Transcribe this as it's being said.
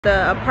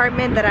The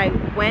apartment that I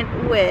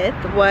went with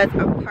was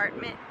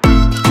apartment.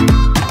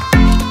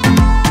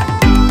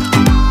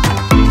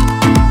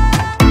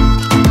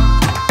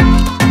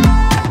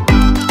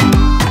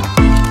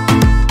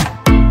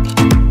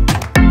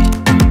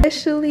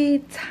 Officially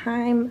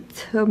time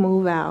to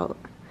move out.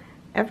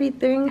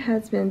 Everything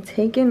has been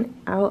taken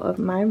out of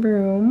my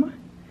room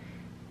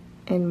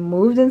and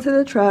moved into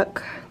the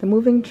truck. The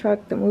moving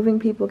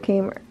people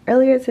came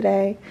earlier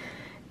today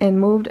and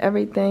moved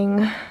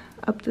everything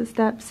up the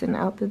steps and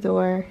out the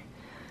door.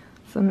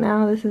 So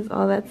now this is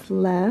all that's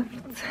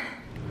left.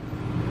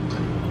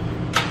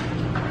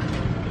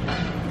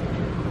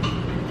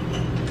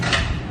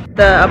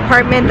 The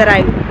apartment that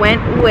I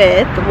went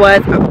with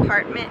was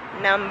apartment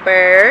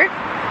number...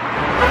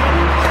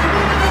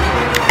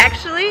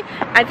 Actually,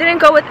 I didn't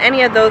go with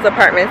any of those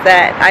apartments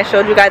that I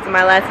showed you guys in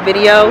my last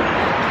video.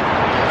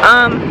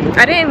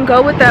 I didn't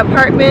go with the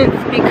apartments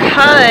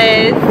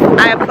because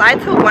I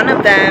applied to one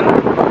of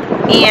them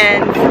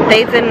and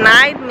they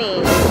denied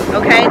me.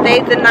 Okay, they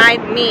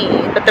denied me.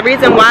 But the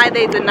reason why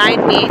they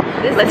denied me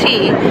is the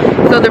tea.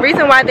 So the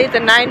reason why they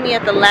denied me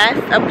at the last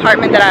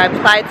apartment that I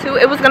applied to,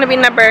 it was going to be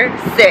number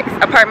 6,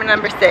 apartment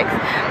number 6.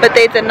 But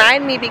they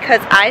denied me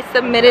because I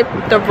submitted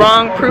the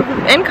wrong proof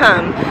of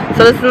income.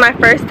 So this is my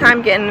first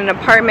time getting an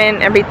apartment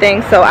and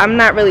everything. So I'm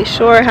not really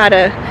sure how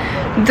to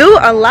do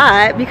a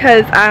lot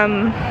because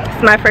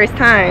it's my first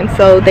time.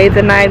 So they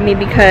denied me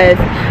because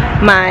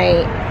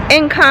my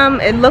income,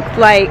 it looked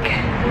like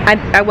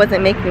I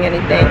wasn't making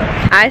anything.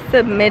 I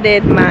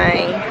submitted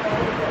my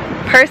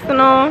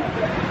personal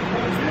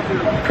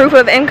proof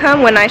of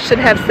income when I should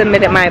have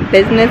submitted my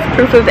business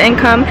proof of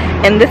income.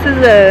 And this is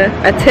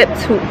a tip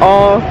to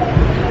all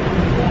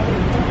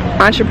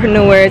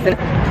entrepreneurs. And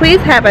please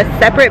have a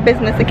separate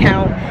business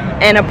account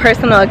and a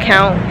personal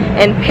account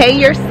and pay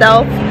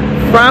yourself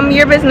from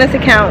your business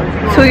account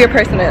to your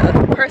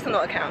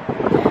personal account.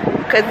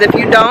 Because if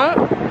you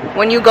don't,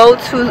 when you go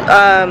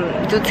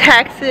to do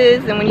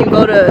taxes and when you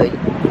go to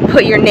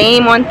put your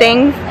name on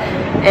things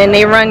and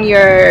they run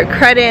your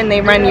credit and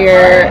they run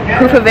your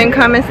proof of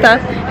income and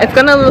stuff, it's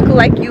gonna look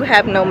like you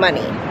have no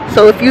money.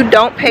 So if you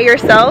don't pay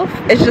yourself,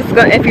 it's just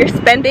gonna, if you're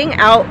spending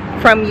out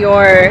from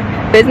your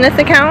business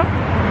account,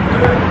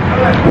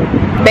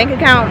 bank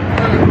account,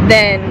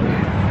 then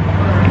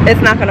it's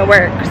not gonna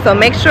work. So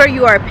make sure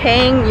you are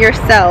paying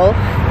yourself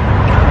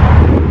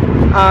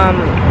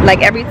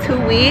like every 2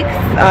 weeks,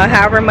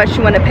 however much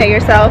you want to pay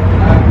yourself,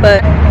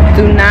 but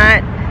do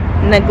not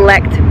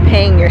neglect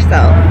paying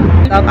yourself.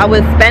 So I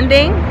was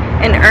spending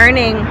and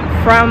earning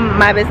from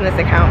my business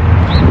account.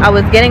 I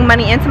was getting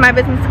money into my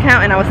business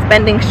account and I was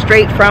spending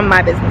straight from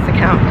my business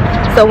account.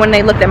 So when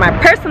they looked at my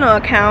personal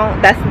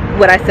account, that's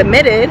what I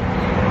submitted,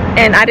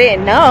 and I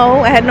didn't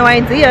know, I had no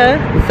idea.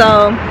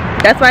 So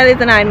that's why they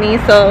denied me.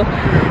 So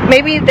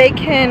maybe they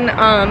can,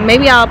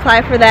 maybe I'll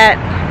apply for that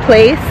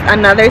place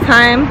another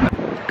time,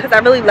 because I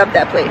really love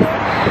that place.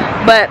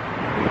 But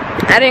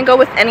I didn't go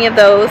with any of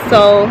those,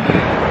 so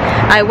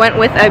I went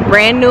with a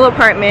brand new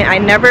apartment. I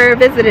never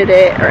visited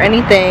it or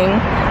anything.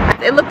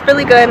 It looked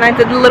really good and I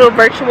did a little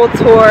virtual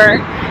tour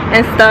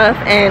and stuff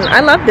and I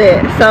loved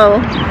it. So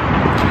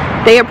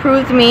they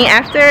approved me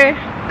after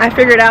I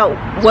figured out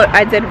what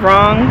I did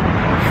wrong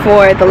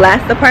for the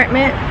last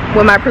apartment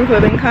with my proof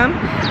of income.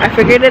 I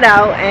figured it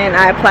out and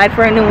I applied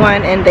for a new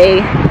one and they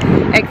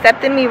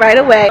accepted me right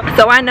away.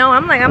 So I know,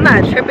 I'm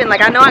not tripping,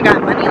 like I know I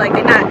got money, like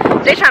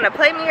they trying to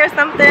play me or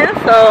something.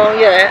 So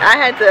yeah, I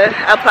had to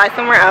apply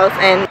somewhere else,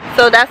 and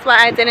so that's why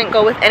I didn't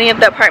go with any of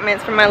the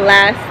apartments from my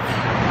last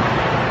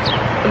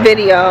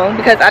video,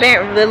 because I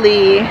didn't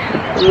really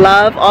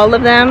love all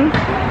of them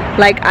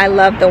like I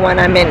love the one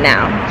I'm in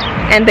now,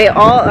 and they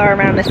all are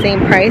around the same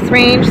price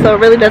range, so it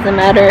really doesn't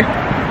matter.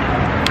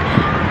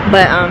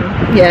 But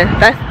yeah,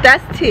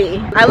 that's tea.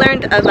 I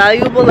learned a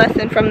valuable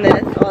lesson from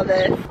all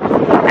this.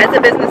 As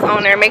a business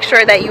owner, make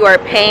sure that you are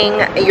paying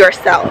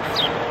yourself.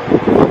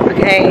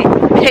 Okay?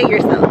 Pay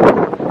yourself.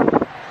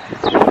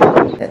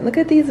 Look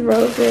at these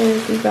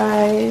roses, you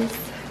guys.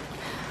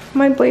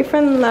 My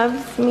boyfriend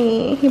loves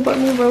me. He bought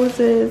me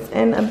roses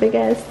and a big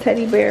ass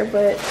teddy bear,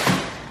 but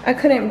I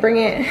couldn't bring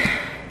it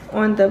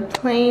on the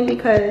plane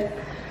because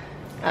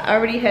I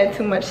already had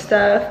too much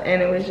stuff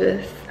and it was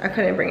just, I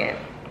couldn't bring it.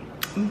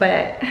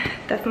 But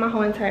that's my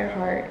whole entire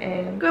heart.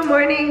 And good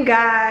morning,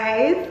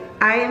 guys.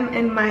 I am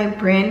in my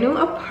brand new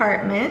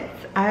apartment.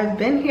 I've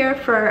been here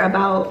for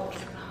about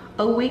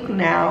a week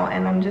now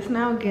and I'm just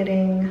now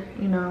getting,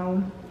 you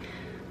know,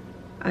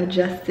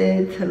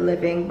 adjusted to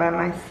living by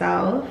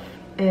myself,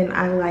 and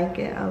I like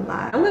it a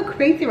lot. I look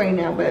crazy right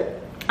now, but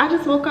I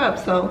just woke up,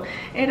 so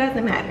it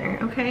doesn't matter,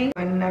 okay?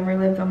 I never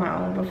lived on my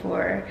own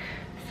before,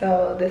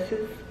 so this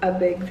is a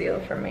big deal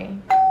for me.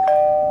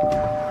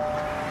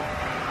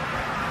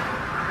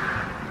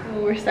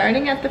 We're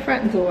starting at the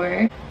front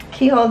door.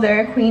 Key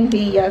holder, queen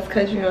bee, yes,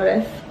 because you know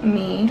that's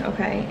me,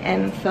 okay?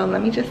 And so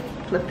let me just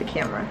flip the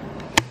camera.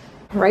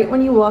 Right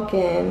when you walk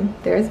in,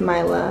 there's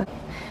Mila.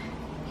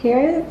 Here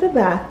is the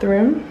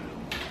bathroom,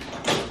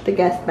 the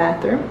guest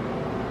bathroom.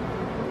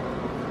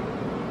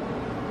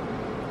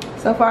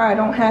 So far I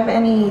don't have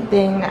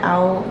anything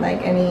out,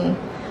 like any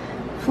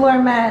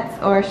floor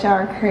mats or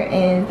shower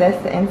curtains.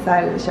 That's the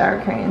inside of the shower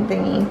curtain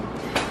thingy,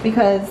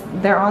 because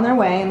they're on their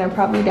way and they're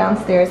probably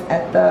downstairs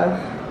at the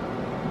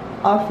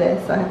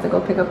office, so I have to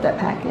go pick up that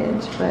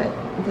package. But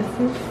this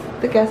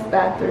is the guest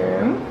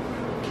bathroom.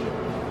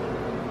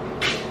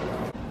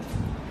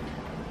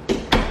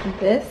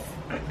 This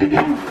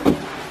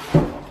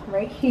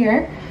right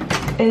here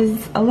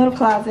is a little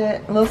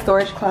closet, a little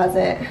storage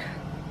closet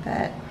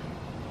that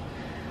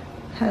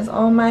has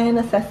all my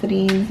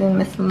necessities and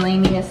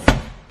miscellaneous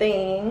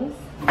things.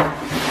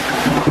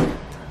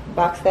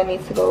 Box that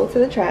needs to go to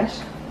the trash.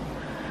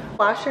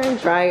 Washer and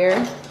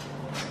dryer.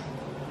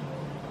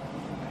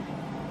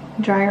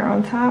 Dryer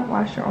on top,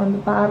 washer on the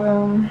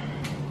bottom.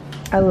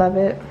 I love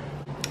it.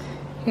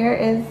 Here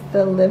is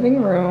the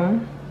living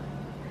room.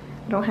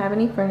 I don't have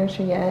any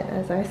furniture yet,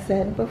 as I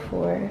said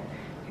before.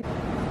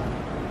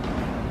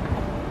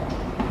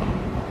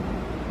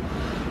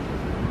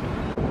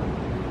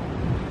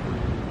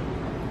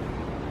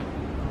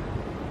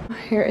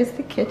 Here is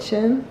the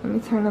kitchen. Let me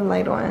turn the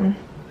light on.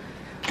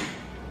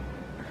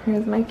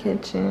 Here's my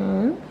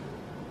kitchen.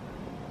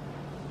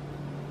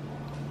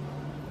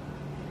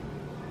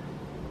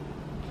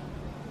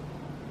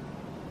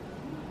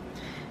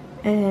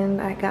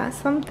 And I got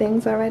some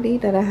things already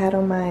that I had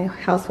on my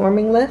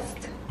housewarming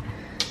list.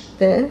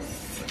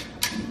 This,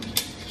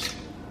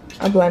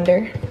 a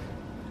blender,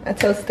 a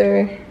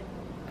toaster,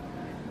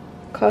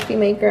 coffee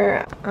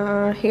maker.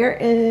 Here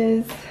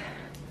is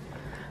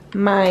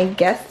my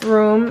guest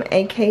room,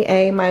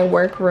 aka my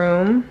work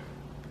room.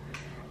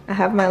 I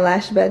have my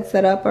lash bed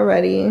set up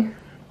already.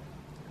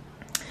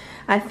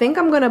 I think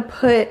I'm gonna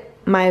put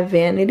my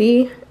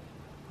vanity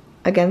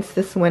against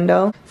this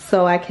window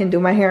so I can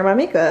do my hair and my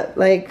makeup.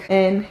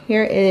 And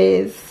here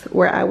is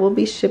where I will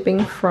be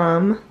shipping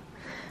from.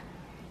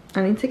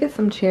 I need to get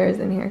some chairs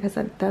in here because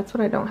that's what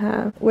I don't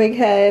have. Wig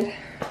head,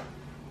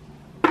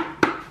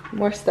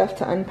 more stuff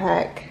to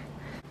unpack.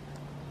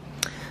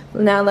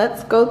 Now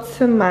let's go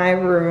to my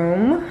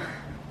room.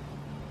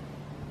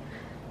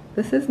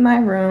 This is my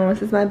room,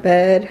 this is my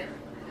bed.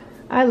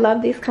 I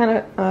love these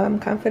kind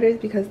of comforters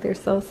because they're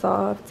so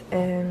soft,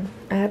 and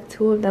I have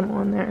 2 of them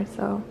on there,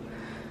 so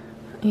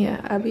yeah,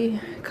 I'll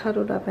be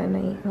cuddled up at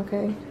night,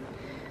 okay?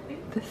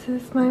 This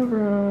is my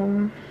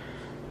room.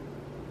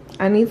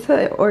 I need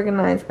to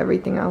organize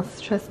everything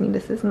else. Trust me,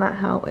 this is not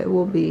how it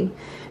will be.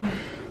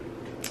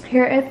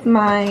 Here is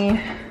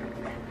my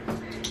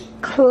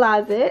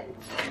closet.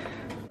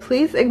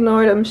 Please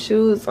ignore them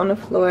shoes on the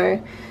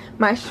floor.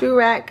 My shoe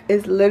rack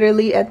is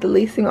literally at the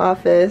leasing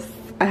office.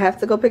 I have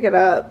to go pick it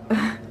up.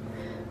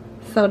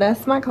 So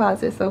that's my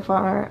closet so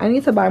far. I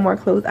need to buy more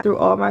clothes. I threw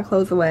all my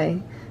clothes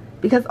away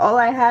because all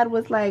I had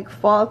was like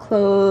fall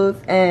clothes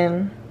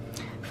and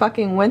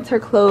fucking winter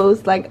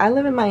clothes. Like, I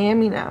live in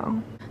Miami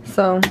now,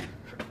 so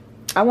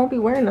I won't be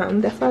wearing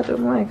them. That's why I threw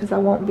them away, because I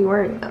won't be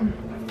wearing them.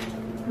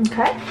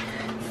 Okay,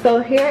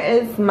 so here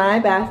is my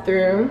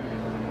bathroom.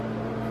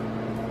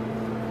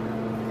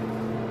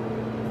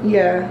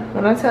 Yeah,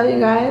 when I tell you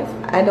guys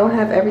I don't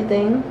have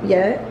everything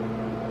yet,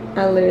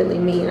 I literally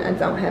mean I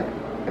don't have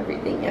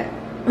everything yet.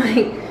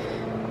 Like,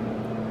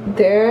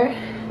 there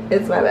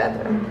is my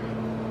bathroom.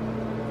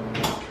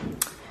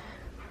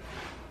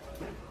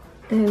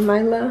 And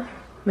Mila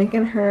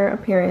making her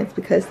appearance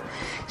because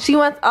she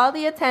wants all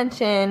the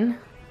attention.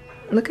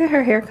 Look at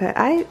her haircut.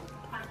 I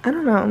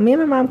don't know, me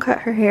and my mom cut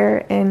her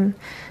hair and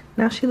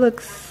now she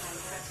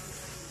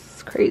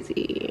looks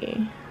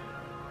crazy.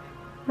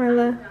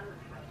 Mila,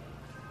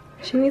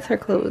 she needs her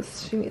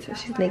clothes.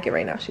 She's naked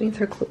right now. She needs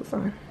her clothes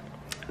on.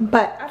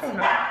 But I don't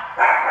know.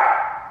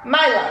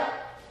 Mila,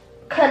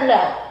 cut it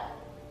out.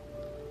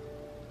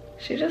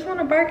 She just want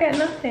to bark at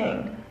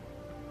nothing.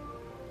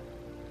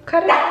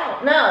 Cut it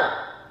out. No.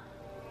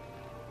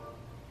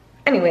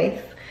 Anyways,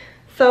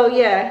 so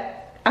yeah,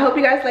 I hope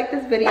you guys like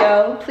this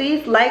video.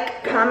 Please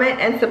like, comment,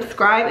 and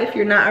subscribe if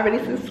you're not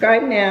already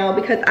subscribed now,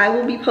 because I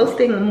will be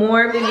posting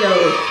more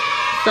videos.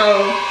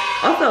 So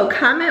also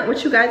comment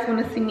what you guys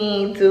want to see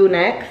me do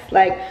next.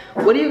 Like,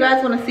 what do you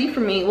guys want to see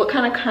from me? What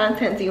kind of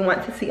content do you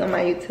want to see on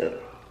my YouTube?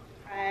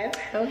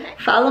 Okay.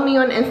 Follow me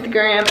on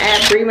Instagram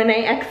at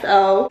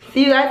BreeMonaeXO.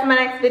 See you guys in my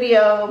next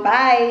video.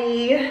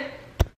 Bye.